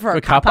come around for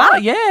a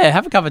cuppa? Yeah,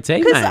 have a cup of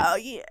tea,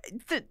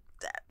 mate.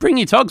 Bring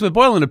your togs. We're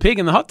boiling a pig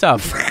in the hot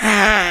tub.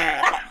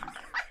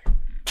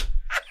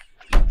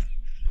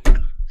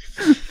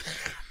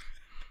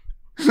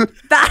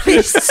 That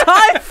is so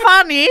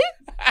funny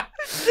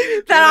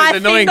that I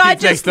think I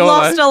just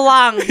lost a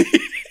lung.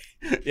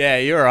 Yeah,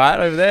 you're all right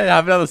over there.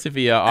 Have another sip of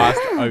your iced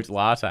oat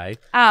latte.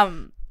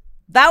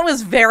 That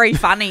was very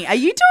funny. Are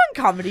you doing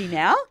comedy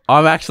now?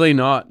 I'm actually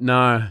not,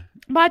 no.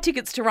 My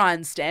tickets to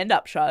Ryan's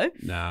stand-up show.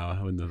 No,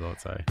 I wouldn't have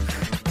thought so.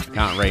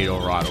 Can't read or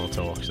write or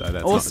talk, so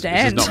that's or not,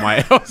 stand. This is not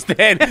my or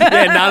stand.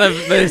 Yeah, none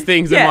of those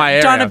things in my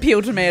area. Don't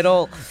appeal to me at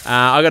all.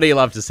 I got You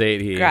Love to See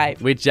It here.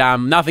 Great. Which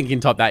nothing can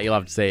top that. You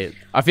Love to See It.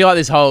 I feel like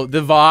the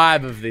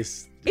vibe of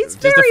this. It's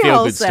just very a feel-good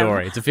wholesome.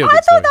 story. It's a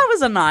feel-good story. I thought that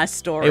was a nice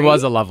story. It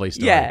was a lovely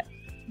story. Yeah.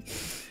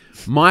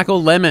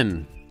 Michael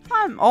Lemon.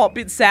 I'm a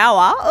bit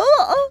sour.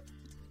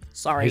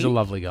 Sorry. He's a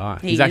lovely guy.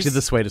 He He's is. actually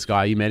the sweetest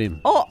guy. You met him.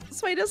 Oh,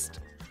 sweetest.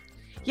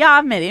 Yeah,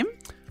 I've met him.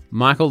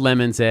 Michael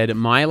Lemon said,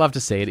 "My love to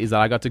see it is that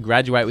I got to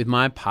graduate with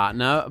my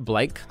partner,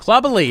 Blake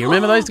Clubberly."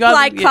 Remember those guys?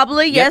 Blake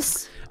Clubberly, Yep.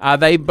 yes.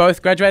 They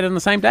both graduated on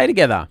the same day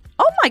together.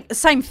 Oh my,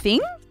 same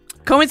thing?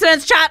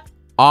 Coincidence chat.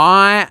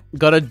 I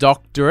got a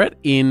doctorate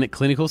in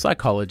clinical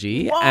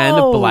psychology Whoa. and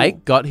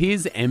Blake got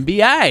his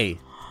MBA.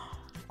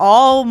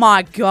 Oh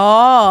my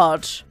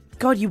God.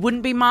 God, you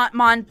wouldn't be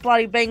mind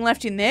bloody being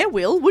left in there,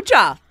 Will, would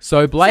ya?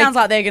 So Blake Sounds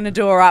like they're going to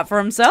do all right for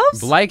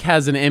themselves. Blake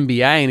has an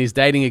MBA and he's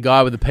dating a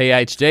guy with a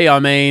PhD. I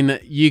mean,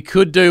 you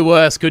could do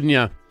worse, couldn't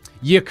you?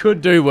 You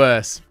could do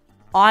worse.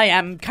 I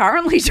am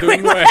currently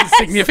doing Worse, worse.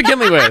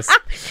 significantly worse.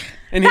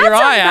 And here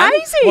That's I am.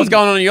 amazing. What's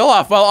going on in your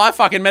life? Well, I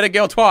fucking met a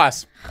girl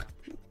twice.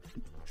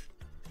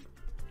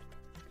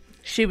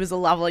 She was a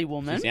lovely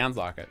woman. She sounds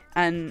like it.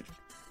 And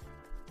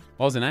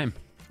What was her name?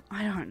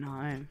 I don't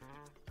know.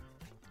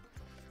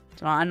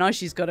 I know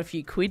she's got a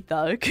few quid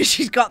though, because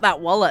she's got that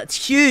wallet.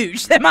 It's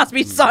huge. There must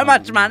be so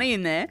much money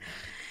in there.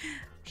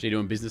 Is she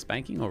doing business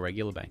banking or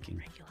regular banking?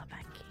 Regular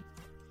banking.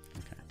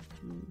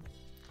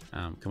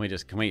 Okay.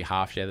 Can we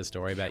half share the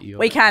story about you?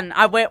 We can.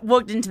 I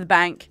walked into the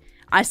bank.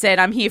 I said,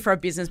 I'm here for a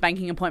business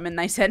banking appointment. And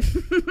they said,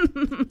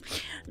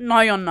 no,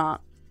 you're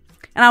not.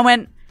 And I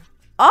went,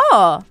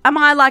 oh, am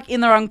I like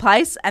in the wrong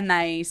place? And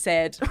they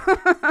said,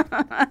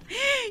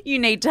 you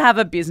need to have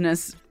a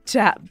business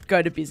to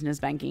go to business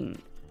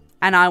banking.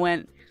 And I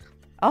went,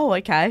 oh,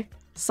 okay.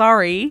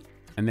 Sorry.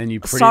 And then you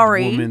pretty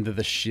Sorry. woman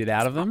the shit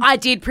out of them? I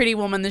did Pretty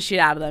Woman the shit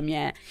out of them,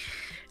 yeah.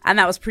 And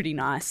that was pretty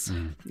nice.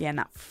 Yeah,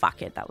 no,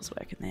 fuck it. That was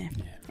working there.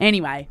 Yeah.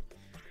 Anyway.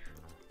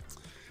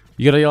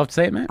 You got to love to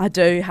see it, mate? I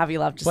do have you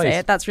love to see Please.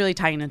 it. That's really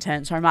taking a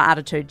turn. Sorry, my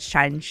attitude's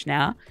changed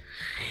now.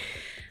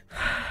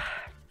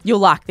 You'll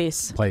like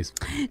this. Please.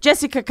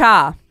 Jessica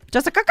Carr.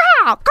 Jessica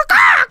Carr.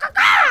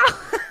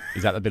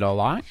 Is that the bit I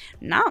like?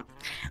 No.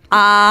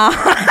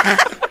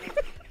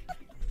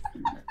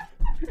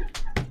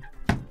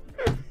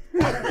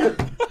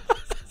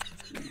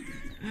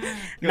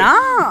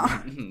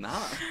 No.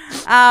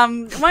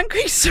 One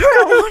quick story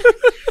I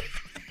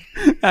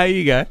wanted. There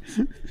you go.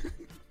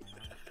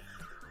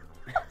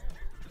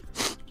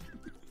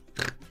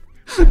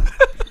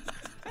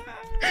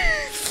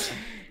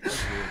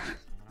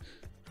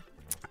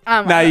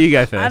 No, you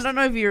go first. I don't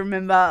know if you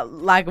remember,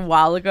 like a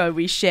while ago,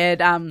 we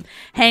shared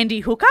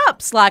handy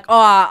hookups. Like,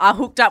 I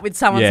hooked up with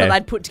someone so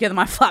they'd put together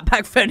my flat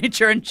pack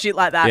furniture and shit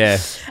like that.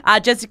 Yeah.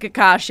 Jessica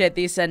Carr shared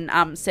this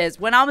and says,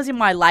 when I was in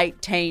my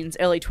late teens,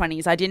 early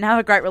 20s, I didn't have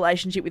a great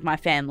relationship with my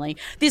family.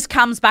 This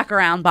comes back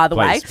around, by the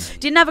way.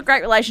 Didn't have a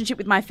great relationship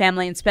with my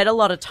family and spent a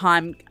lot of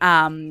time,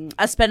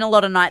 I spent a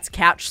lot of nights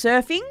couch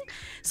surfing.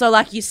 So,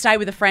 like, you stay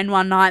with a friend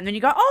one night and then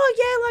you go, oh,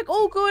 yeah, like,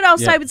 all good. I'll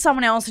stay with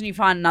someone else and you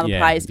find another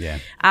place. Yeah.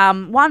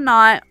 One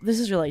night, this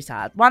is really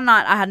sad. One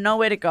night I had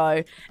nowhere to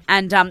go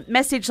and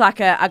messaged, like,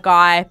 a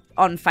guy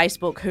on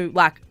Facebook who,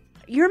 like,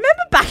 you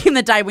remember back in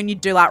the day when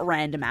you'd do, like,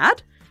 random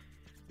ad?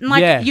 And,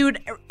 like, you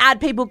would add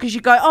people because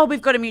you go, oh,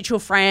 we've got a mutual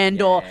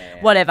friend or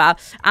whatever.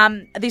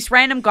 This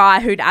random guy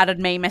who'd added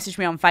me messaged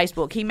me on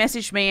Facebook. He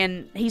messaged me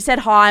and he said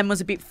hi and was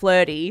a bit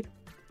flirty.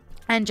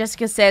 And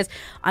Jessica says,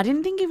 I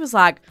didn't think he was,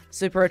 like,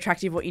 super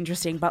attractive or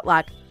interesting, but,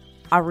 like,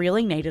 I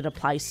really needed a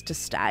place to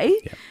stay.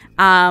 Yep.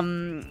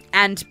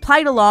 And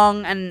played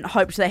along and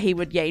hoped that he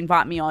would,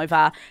 invite me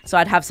over so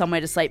I'd have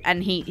somewhere to sleep.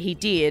 And he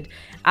did.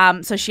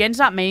 So she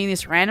ended up meeting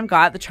this random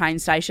guy at the train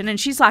station, and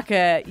she's like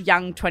a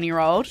young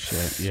 20-year-old.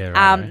 Yeah,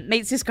 right.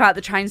 Meets this guy at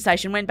the train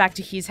station, went back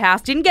to his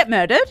house, didn't get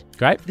murdered.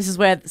 Great. This is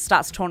where it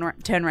starts to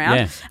turn around.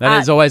 Yeah,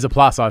 that is always a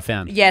plus, I've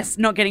found. Yes,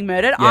 not getting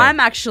murdered. Yeah. I'm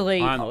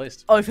actually High on the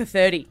list. over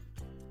 30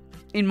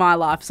 in my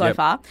life so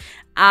far.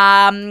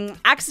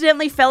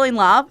 Accidentally fell in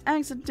love.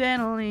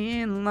 Accidentally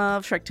in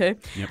love. Shrek 2.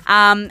 Yep.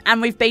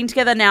 And we've been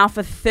together now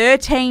for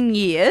 13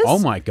 years. Oh,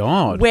 my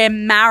God. We're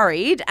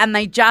married and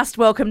they just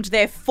welcomed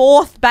their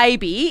 4th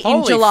baby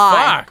in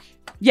July. Fuck.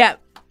 Yep.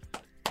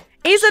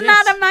 Isn't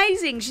that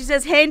amazing? She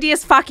says,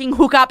 handiest fucking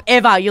hookup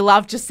ever. You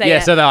love to see it. Yeah,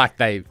 so they're like,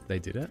 they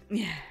did it?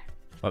 Yeah.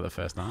 Like the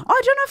first night?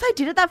 I don't know if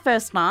they did it that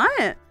first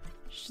night.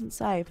 She didn't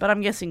say, but I'm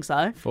guessing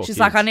so. Four She's kids.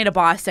 like, I need to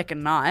buy a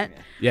second night.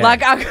 Yeah.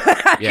 Like, I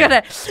Yeah.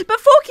 gotta. But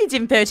 4 kids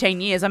in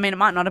 13 years, I mean, it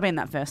might not have been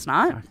that first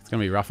night. It's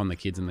going to be rough on the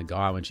kids and the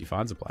guy when she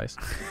finds a place.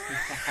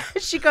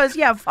 She goes,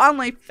 yeah, I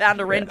finally found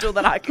a rental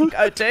that I can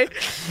go to.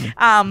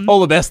 All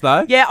the best,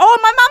 though. Yeah. Oh,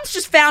 my mum's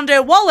just found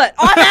her wallet.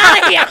 I'm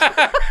out of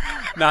here.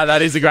 No,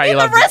 that is a great you In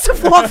the love to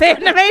reservoir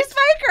Vietnamese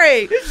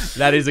bakery.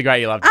 That is a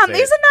great you love to see.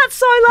 Isn't that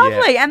so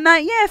lovely? And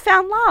they,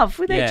 found love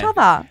with each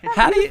other.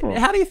 How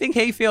do you think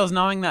he feels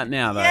knowing that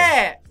now, though?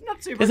 Yeah.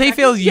 Not super Does he attractive.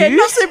 feel Yeah, not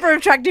used? super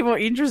attractive or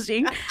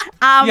interesting. Yeah,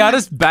 I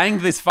just banged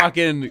this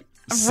fucking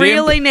simp.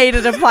 Really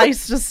needed a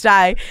place to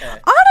stay. I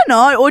don't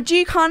know. Or do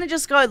you kind of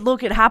just go,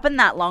 look, it happened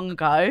that long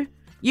ago.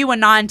 You were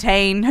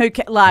 19.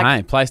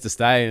 Hey, place to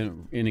stay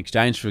in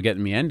exchange for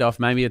getting me end off.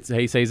 Maybe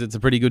he sees it's a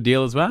pretty good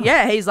deal as well.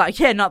 Yeah, he's like,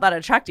 not that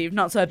attractive.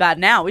 Not so bad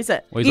now, is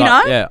it? Well, he's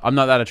like, yeah, I'm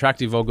not that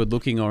attractive or good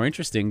looking or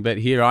interesting, but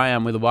here I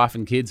am with a wife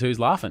and kids who's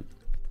laughing.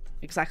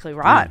 Exactly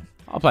right. Yeah,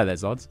 I'll play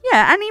those odds.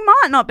 Yeah, and he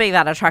might not be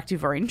that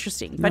attractive or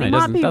interesting, but No, he he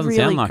might be doesn't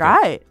really sound like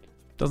great.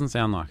 Doesn't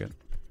sound like it.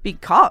 Big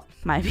cock,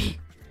 maybe.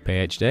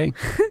 PhD.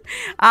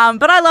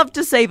 But I love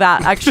to see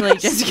that, actually,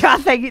 Jessica.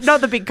 Thank you.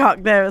 Not the big cock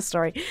there,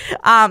 story.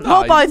 Or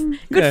both.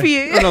 Good for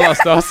you. On the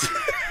lost us.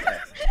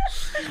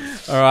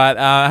 All right.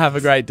 Have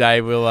a great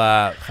day. We'll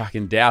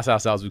fucking douse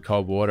ourselves with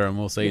cold water and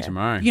we'll see you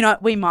tomorrow. You know,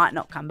 we might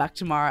not come back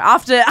tomorrow.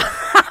 After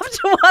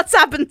what's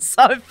happened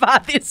so far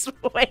this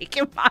week,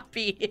 it might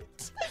be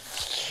it.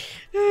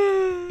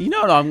 You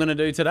know what I'm going to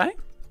do today?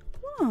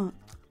 What?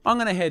 I'm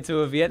going to head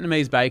to a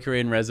Vietnamese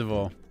bakery in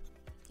Reservoir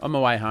on my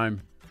way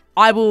home.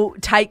 I will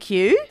take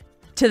you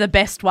to the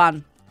best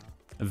one.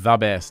 The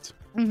best.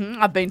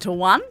 I've been to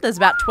one. There's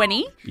about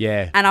 20.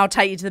 Yeah. And I'll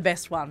take you to the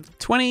best one.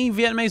 20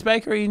 Vietnamese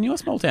bakery in your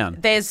small town.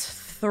 There's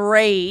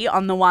 3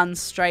 on the one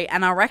street,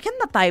 and I reckon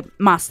that they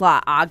must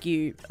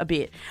argue a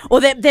bit.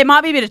 Or there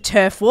might be a bit of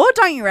turf war,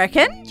 don't you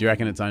reckon? Do you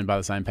reckon it's owned by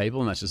the same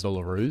people and that's just all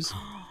a ruse?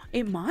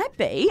 It might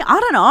be. I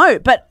don't know.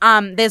 But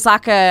there's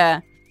like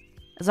a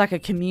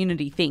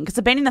community thing. Because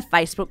I've been in the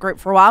Facebook group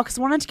for a while because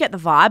I wanted to get the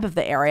vibe of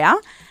the area.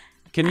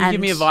 Can you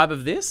give me a vibe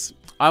of this?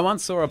 I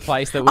once saw a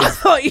place that was... I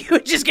thought you were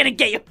just going to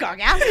get your cock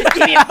out and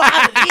give me a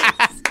vibe of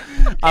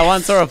this. I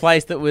once saw a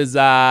place that was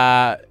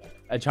a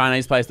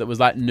Chinese place that was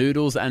like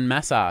noodles and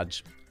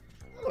massage.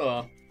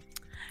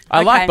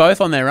 I like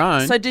both on their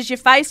own. So does your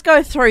face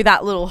go through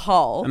that little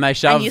hole And they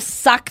shove- and you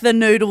suck the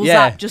noodles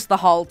up just the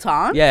whole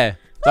time? Yeah.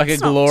 It's like a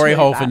That's not glory too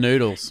hole bad. for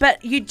noodles.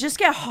 But you just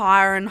get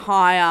higher and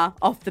higher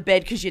off the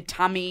bed because your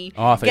tummy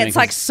I thought you gets meant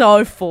like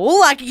so full.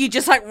 Like you're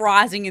just like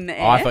rising in the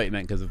air. I thought you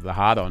meant because of the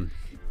hard on.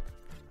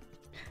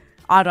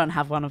 I don't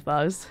have one of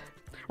those.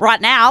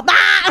 Right now.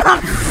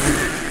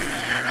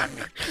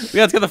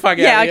 Let's get the fuck out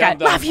Yeah, of here. okay. I'm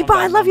done. Love you, I'm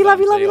bye. done. Love you, I'm love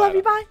done. you, love See you, love later.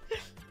 you, bye.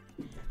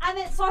 And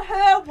then so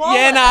her wallet.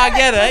 Yeah, nah, I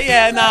get it.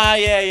 Yeah, nah,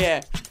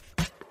 yeah.